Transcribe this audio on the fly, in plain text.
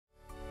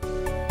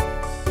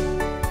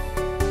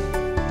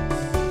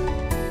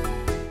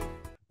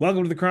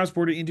Welcome to the Cross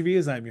Border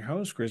Interviews. I'm your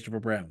host, Christopher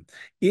Brown.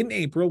 In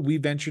April, we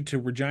ventured to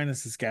Regina,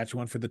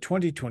 Saskatchewan for the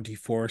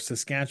 2024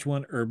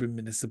 Saskatchewan Urban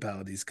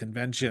Municipalities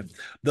Convention.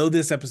 Though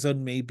this episode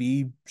may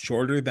be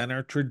shorter than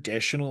our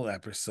traditional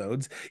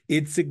episodes,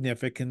 its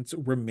significance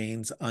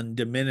remains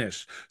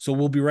undiminished. So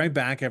we'll be right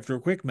back after a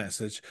quick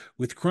message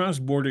with Cross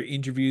Border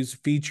Interviews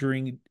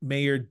featuring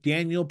Mayor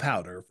Daniel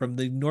Powder from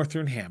the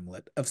northern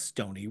hamlet of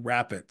Stony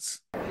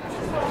Rapids.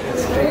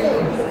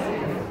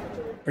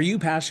 Are you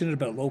passionate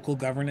about local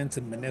governance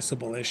and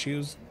municipal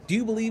issues? Do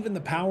you believe in the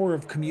power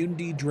of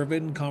community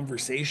driven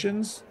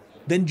conversations?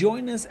 Then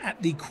join us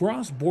at the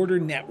Cross Border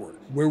Network,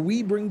 where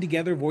we bring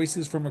together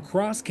voices from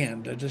across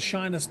Canada to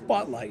shine a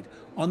spotlight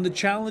on the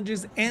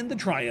challenges and the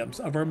triumphs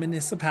of our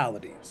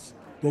municipalities.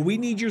 But we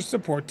need your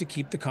support to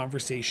keep the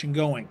conversation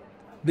going.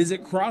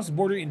 Visit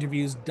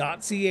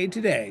crossborderinterviews.ca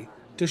today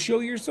to show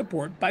your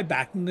support by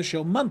backing the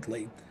show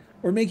monthly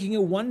or making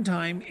a one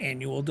time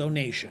annual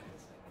donation.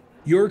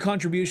 Your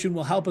contribution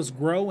will help us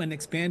grow and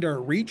expand our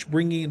reach,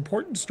 bringing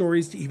important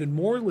stories to even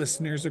more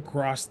listeners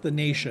across the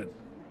nation.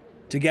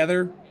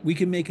 Together, we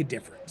can make a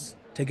difference.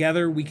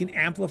 Together, we can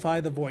amplify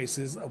the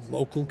voices of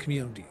local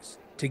communities.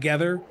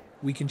 Together,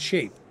 we can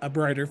shape a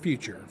brighter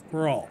future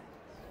for all.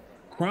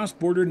 Cross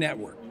Border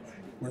Network,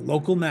 where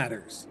local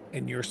matters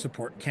and your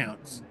support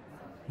counts.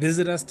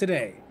 Visit us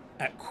today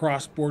at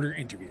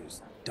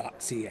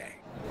crossborderinterviews.ca.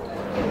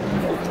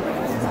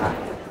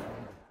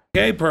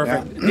 Okay,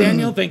 perfect. Yeah.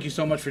 Daniel, thank you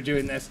so much for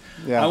doing this.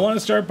 Yeah. I want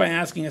to start by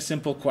asking a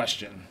simple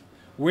question.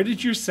 Where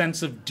did your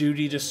sense of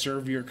duty to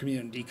serve your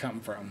community come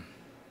from?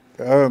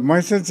 My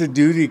sense of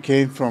duty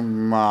came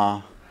from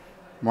my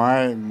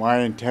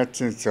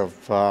intentions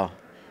of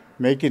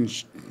making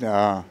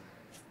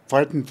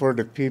fighting for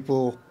the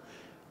people,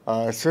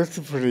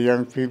 especially for the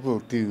young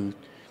people, to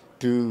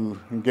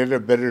get a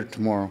better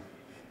tomorrow,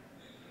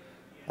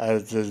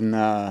 as in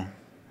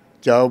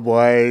job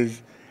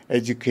wise,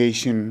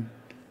 education,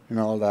 and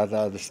all that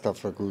other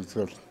stuff that goes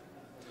with.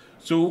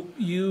 So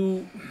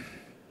you've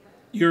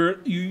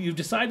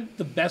decided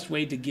the best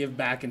way to give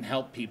back and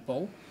help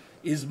people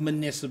is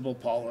municipal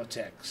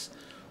politics.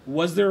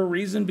 Was there a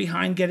reason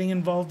behind getting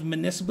involved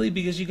municipally?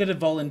 Because you could have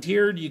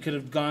volunteered, you could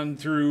have gone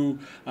through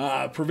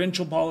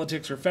provincial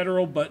politics or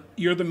federal, but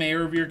you're the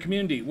mayor of your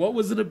community. What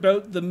was it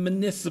about the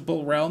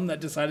municipal realm that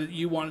decided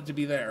you wanted to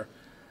be there?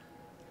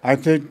 I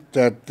think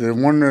that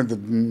one of the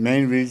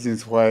main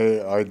reasons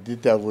why I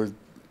did that was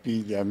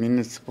be a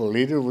municipal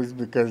leader was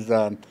because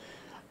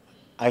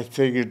I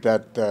figured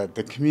that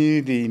the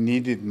community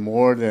needed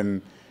more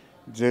than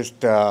just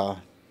doing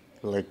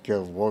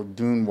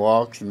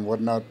walks and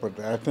whatnot, but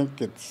I think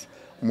it's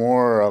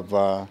more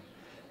of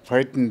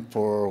fighting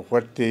for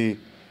what they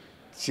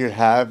should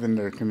have in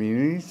their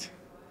communities.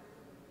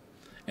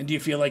 And do you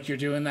feel like you're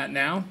doing that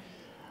now?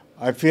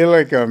 I feel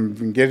like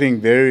I'm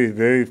getting very,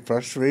 very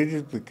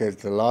frustrated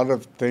because a lot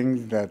of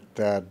things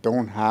that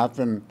don't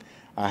happen,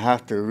 I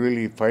have to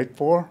really fight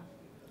for.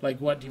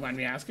 Like what? Do you mind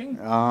me asking?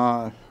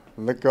 I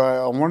want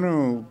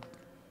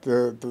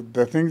to,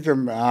 the things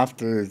I'm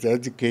after is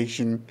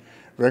education,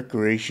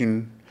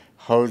 recreation,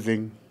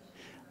 housing,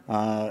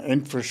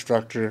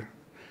 infrastructure,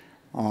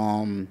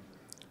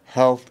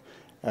 health,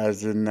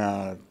 as in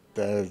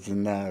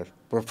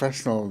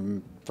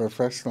professional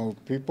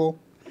people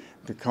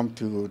to come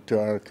to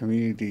our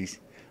communities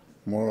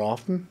more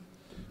often.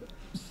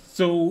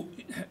 So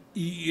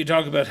you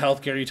talk about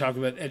healthcare, you talk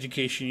about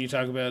education, you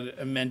talk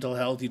about mental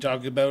health, you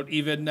talk about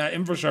even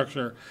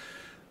infrastructure.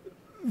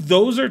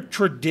 Those are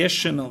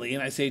traditionally,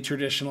 and I say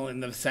traditional in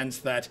the sense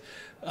that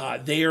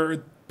they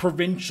are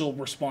provincial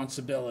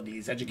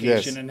responsibilities,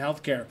 education Yes. and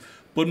healthcare.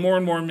 But more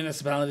and more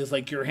municipalities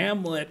like your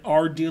hamlet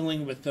are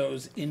dealing with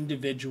those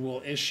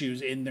individual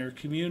issues in their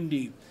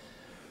community.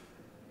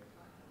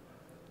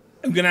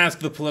 I'm going to ask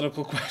the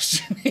political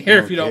question here,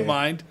 if you don't Okay.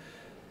 mind.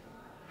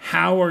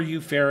 How are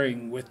you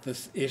faring with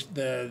this?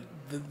 I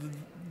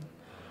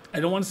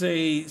don't want to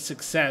say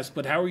success,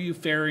 but how are you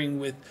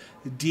faring with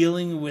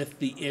dealing with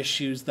the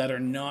issues that are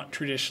not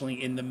traditionally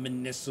in the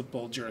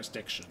municipal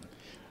jurisdiction?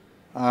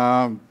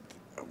 One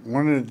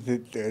of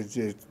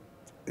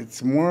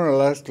it's more or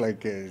less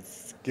like it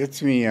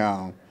gets me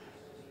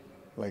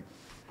like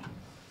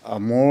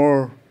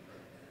more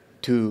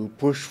to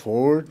push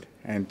forward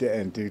and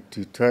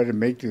to try to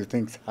make the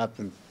things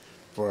happen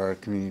for our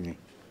community.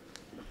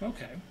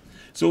 Okay.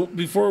 So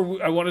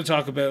I want to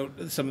talk about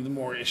some of the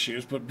more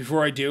issues, but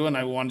before I do, and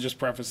I want to just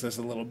preface this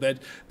a little bit,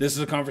 this is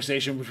a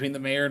conversation between the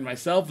mayor and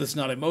myself. This is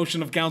not a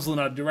motion of council,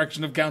 not a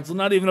direction of council,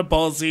 not even a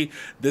policy.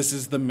 This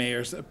is the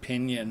mayor's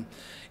opinion.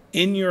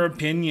 In your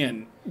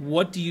opinion,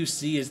 what do you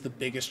see as the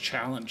biggest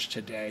challenge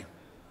today?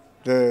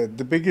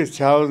 The biggest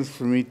challenge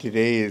for me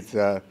today is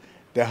the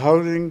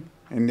housing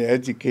and the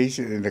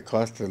education and the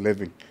cost of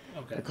living.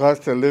 Okay. The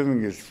cost of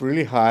living is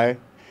really high.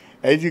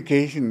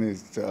 Education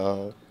is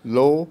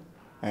low,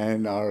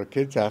 and our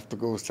kids have to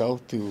go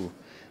south to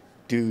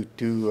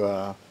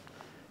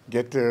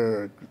get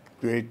their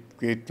grade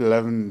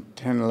 11,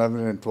 10,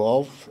 11, and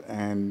 12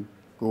 and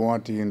go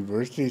on to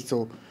university.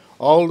 So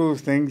all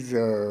those things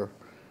are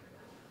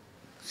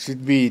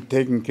should be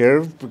taken care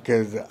of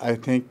because I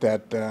think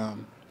that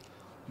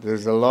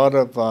there's a lot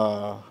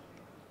of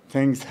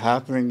things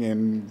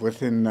happening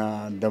within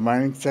the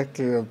mining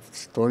sector of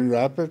Stony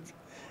Rapids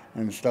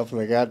and stuff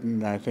like that,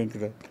 and I think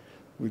that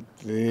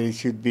they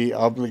should be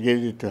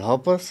obligated to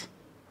help us.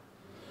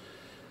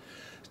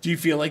 Do you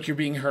feel like you're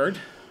being heard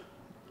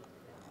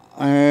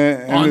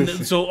And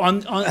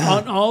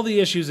on all the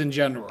issues in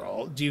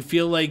general? Do you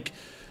feel like,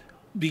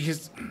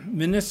 because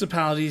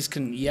municipalities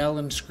can yell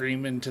and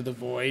scream into the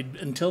void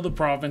until the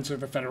province or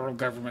the federal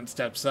government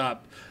steps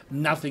up,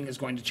 nothing is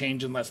going to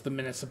change unless the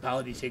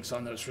municipality takes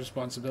on those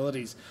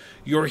responsibilities.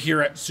 You're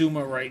here at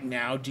Suma right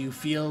now. Do you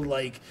feel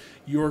like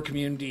your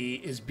community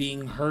is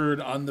being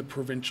heard on the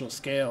provincial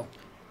scale?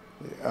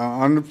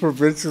 On the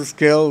provincial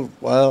scale,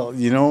 well,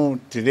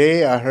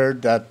 today I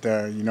heard that,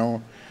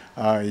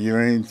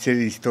 Uranium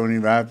City, Stony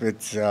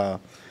Rapids,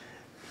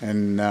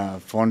 and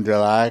Fond du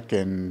Lac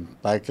and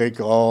Black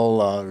Lake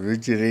all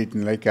originate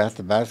in Lake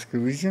Athabasca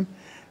region.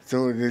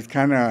 So there's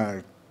kind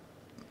of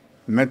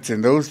myths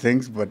in those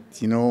things, but,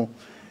 they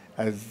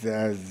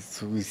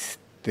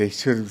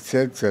should have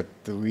said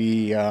that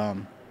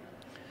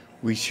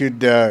we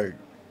should,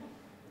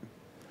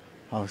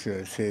 how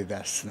should I say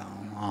this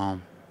now?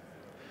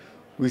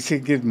 We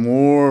should get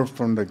more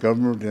from the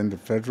government than the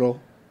federal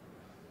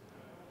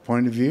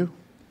point of view,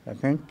 I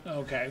think.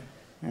 Okay.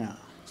 Yeah.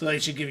 So they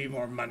should give you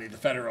more money, the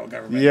federal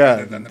government, Yeah.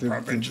 rather than the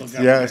provincial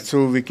government. Yeah,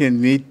 so we can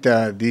meet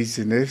these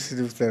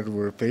initiatives that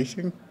we're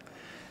facing.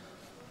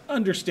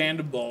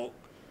 Understandable.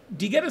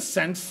 Do you get a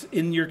sense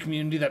in your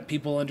community that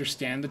people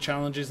understand the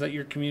challenges that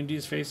your community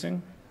is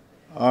facing?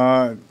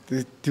 To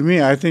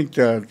me, I think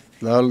that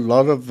a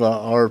lot of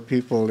our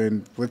people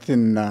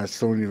within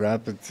Stony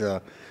Rapids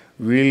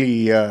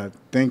really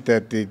think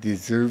that they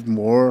deserve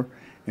more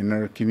in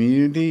our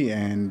community,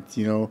 and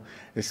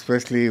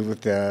especially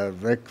with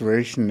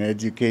recreation,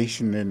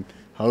 education, and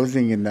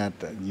housing, and that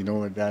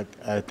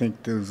I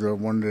think those are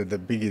one of the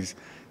biggest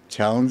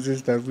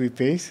challenges that we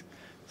face.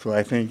 So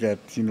I think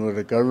that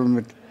the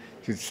government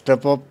should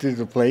step up to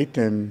the plate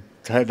and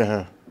try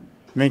to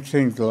make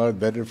things a lot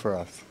better for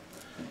us.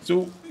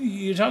 So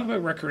you talk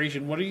about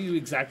recreation. What are you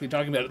exactly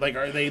talking about? Like,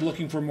 are they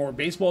looking for more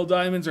baseball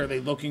diamonds? Are they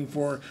looking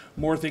for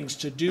more things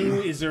to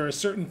do? Is there a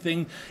certain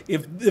thing?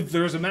 If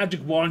there was a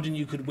magic wand and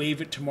you could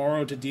wave it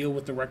tomorrow to deal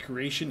with the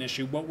recreation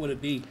issue, what would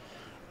it be?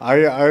 I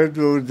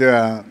would,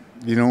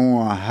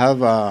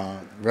 have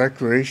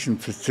recreation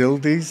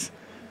facilities,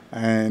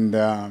 and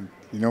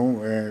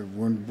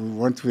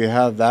once we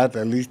have that,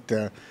 at least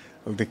the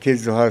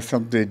kids will have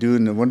something to do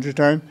in the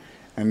wintertime.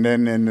 And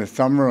then in the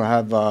summer, we'll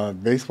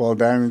have baseball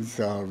diamonds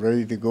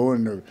ready to go,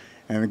 and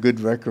a good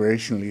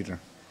recreation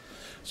leader.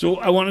 So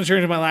I want to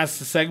turn to my last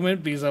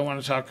segment because I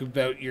want to talk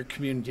about your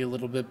community a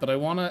little bit, but I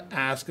want to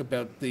ask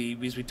about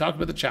because we talked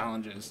about the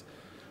challenges.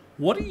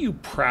 What are you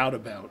proud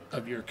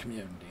of your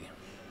community?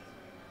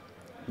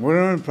 What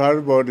I'm proud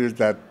about is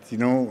that,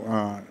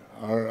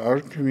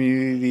 our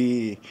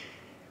community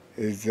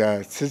is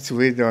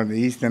situated on the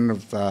east end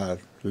of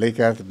Lake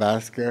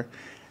Athabasca,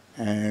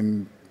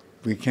 and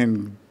we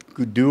can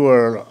do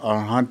our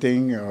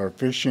hunting, our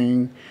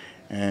fishing,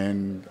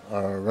 and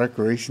our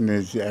recreation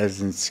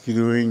as in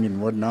skiing and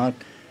whatnot.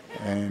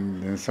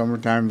 And in the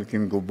summertime, we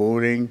can go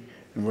boating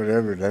and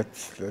whatever.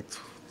 That's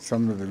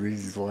some of the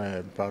reasons why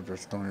I'm proud of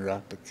Stony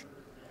Rapids.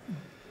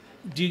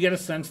 Do you get a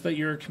sense that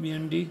you're a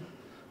community?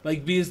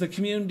 Like, because the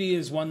community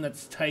is one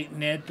that's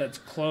tight-knit, that's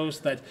close,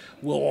 that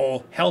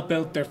will help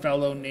out their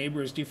fellow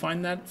neighbors. Do you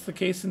find that's the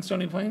case in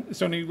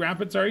Stony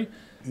Rapids, sorry?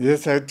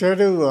 Yes, I try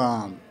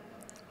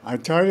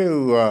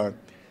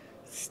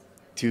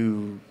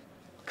to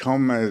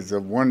come as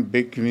one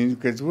big community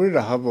because we're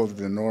the hub of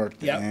the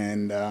north. Yep.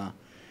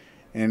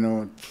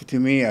 And to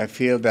me, I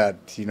feel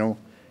that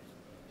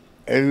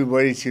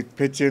everybody should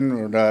pitch in,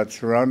 or the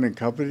surrounding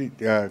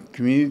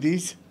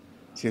communities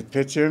should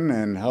pitch in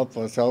and help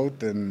us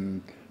out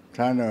and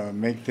trying to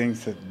make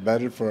things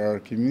better for our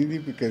community,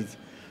 because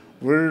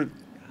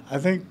I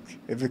think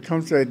if it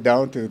comes right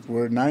down to it,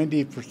 we're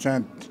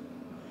 90%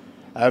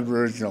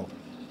 Aboriginal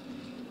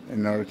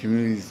in our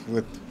communities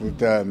with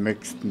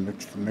mixed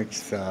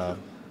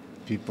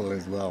people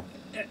as well.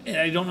 And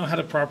I don't know how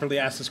to properly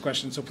ask this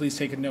question, so please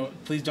take a note.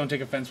 Please don't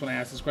take offense when I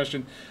ask this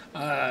question.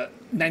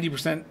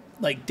 90%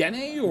 like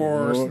Dene,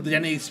 or the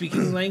Dene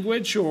speaking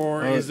language,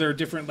 or is there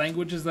different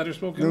languages that are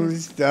spoken?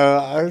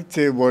 I would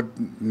say about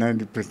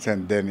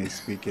 90% Dene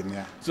speaking,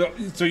 yeah. So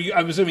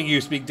I'm assuming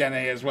you speak Dene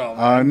as well.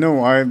 Right?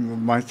 No,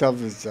 I'm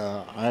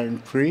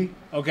Cree.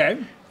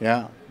 Okay.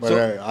 Yeah,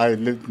 but I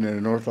lived in the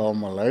north all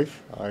my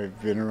life.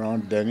 I've been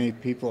around Dene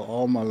people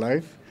all my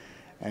life,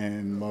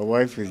 and my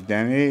wife is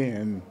Dene,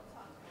 and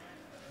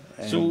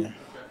so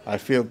I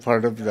feel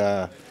part of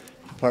the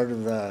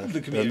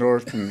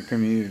northern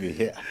community.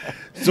 Yeah.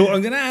 So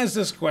I'm going to ask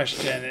this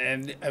question,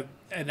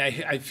 and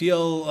I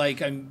feel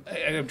like I'm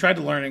trying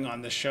to learning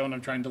on this show, and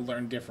I'm trying to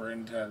learn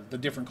the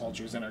different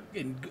cultures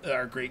in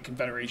our great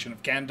Confederation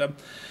of Canada.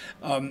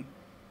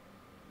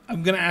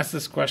 I'm going to ask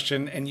this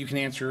question, and you can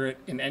answer it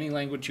in any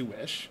language you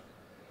wish.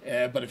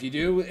 But if you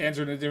do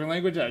answer in a different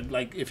language, I'd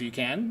like, if you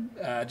can,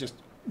 just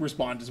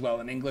respond as well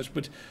in English.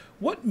 But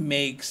what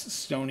makes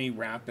Stony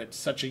Rapids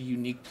such a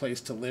unique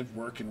place to live,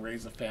 work, and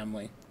raise a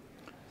family?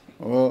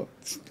 Well,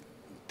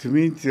 to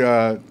me,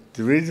 to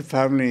raise a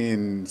family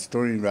in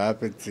Stony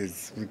Rapids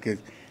is because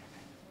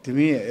to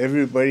me,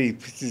 everybody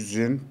pitches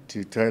in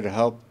to try to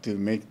help to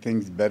make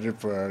things better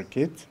for our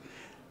kids,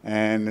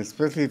 and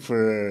especially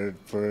for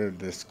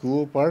the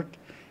school part.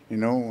 You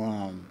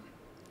know,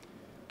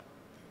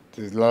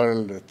 there's a lot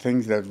of the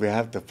things that we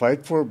have to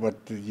fight for, but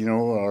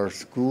our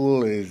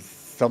school is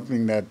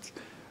something that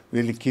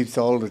really keeps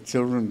all the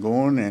children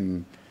going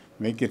and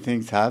making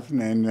things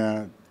happen.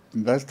 And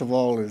best of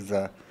all is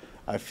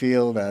I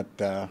feel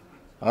that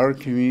our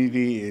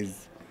community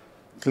is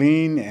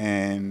clean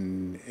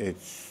and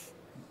it's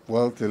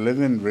well to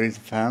live in, raise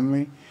a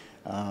family.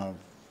 Uh,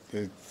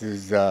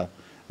 there's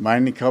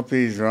mining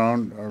companies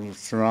around are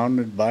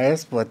surrounded by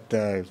us, but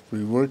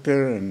we work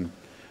there and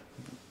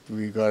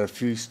we got a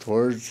few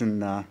stores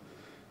in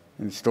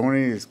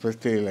Stony,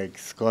 especially like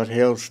Scott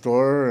Hale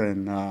store,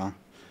 and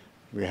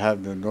we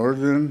have the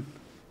Northern.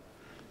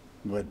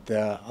 But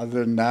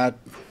other than that,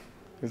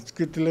 it's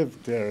good to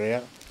live there.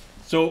 Yeah.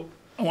 So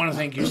I want to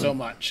thank you so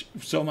much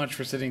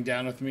for sitting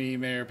down with me,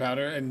 Mayor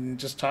Powder, and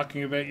just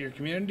talking about your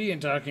community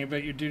and talking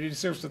about your duty to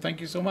serve. So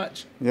thank you so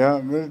much.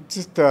 Yeah, but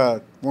just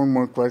one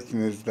more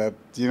question is that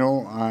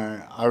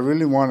I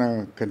really want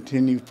to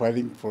continue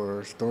fighting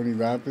for Stony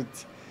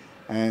Rapids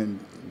and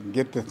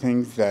get the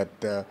things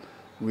that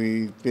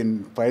we've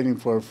been fighting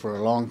for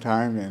a long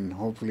time, and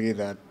hopefully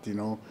that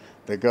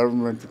the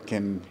government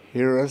can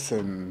hear us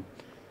and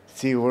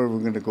see where we're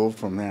going to go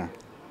from there.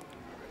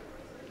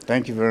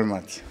 Thank you very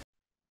much.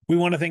 We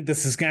want to thank the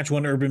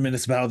Saskatchewan Urban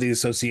Municipality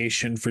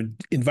Association for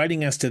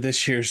inviting us to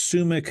this year's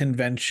SUMA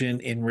convention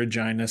in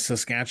Regina,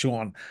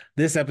 Saskatchewan.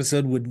 This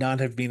episode would not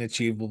have been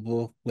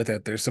achievable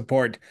without their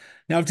support.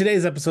 Now, if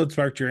today's episode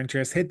sparked your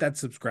interest, hit that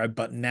subscribe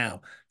button now.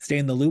 Stay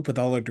in the loop with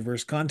all our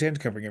diverse content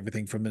covering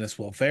everything from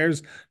municipal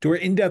affairs to our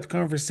in-depth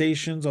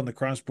conversations on the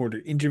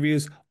cross-border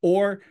interviews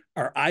or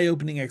our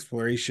eye-opening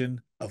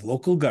exploration of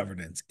local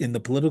governance in the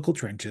political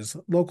trenches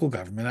local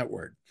government at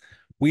work.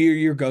 We are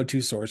your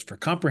go-to source for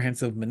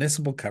comprehensive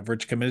municipal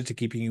coverage committed to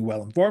keeping you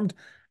well informed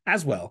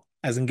as well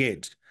as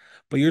engaged.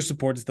 But your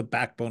support is the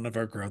backbone of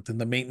our growth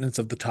and the maintenance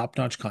of the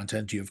top-notch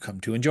content you have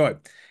come to enjoy.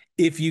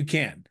 If you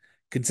can,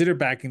 consider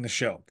backing the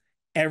show.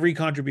 Every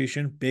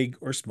contribution, big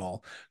or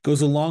small,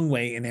 goes a long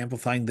way in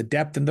amplifying the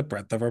depth and the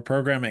breadth of our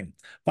programming.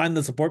 Find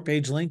the support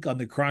page link on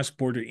the Cross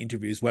Border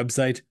Interviews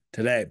website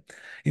today.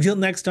 Until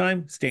next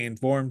time, stay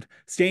informed,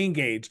 stay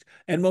engaged,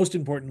 and most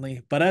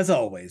importantly, but as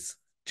always,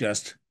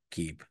 just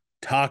keep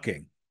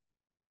talking.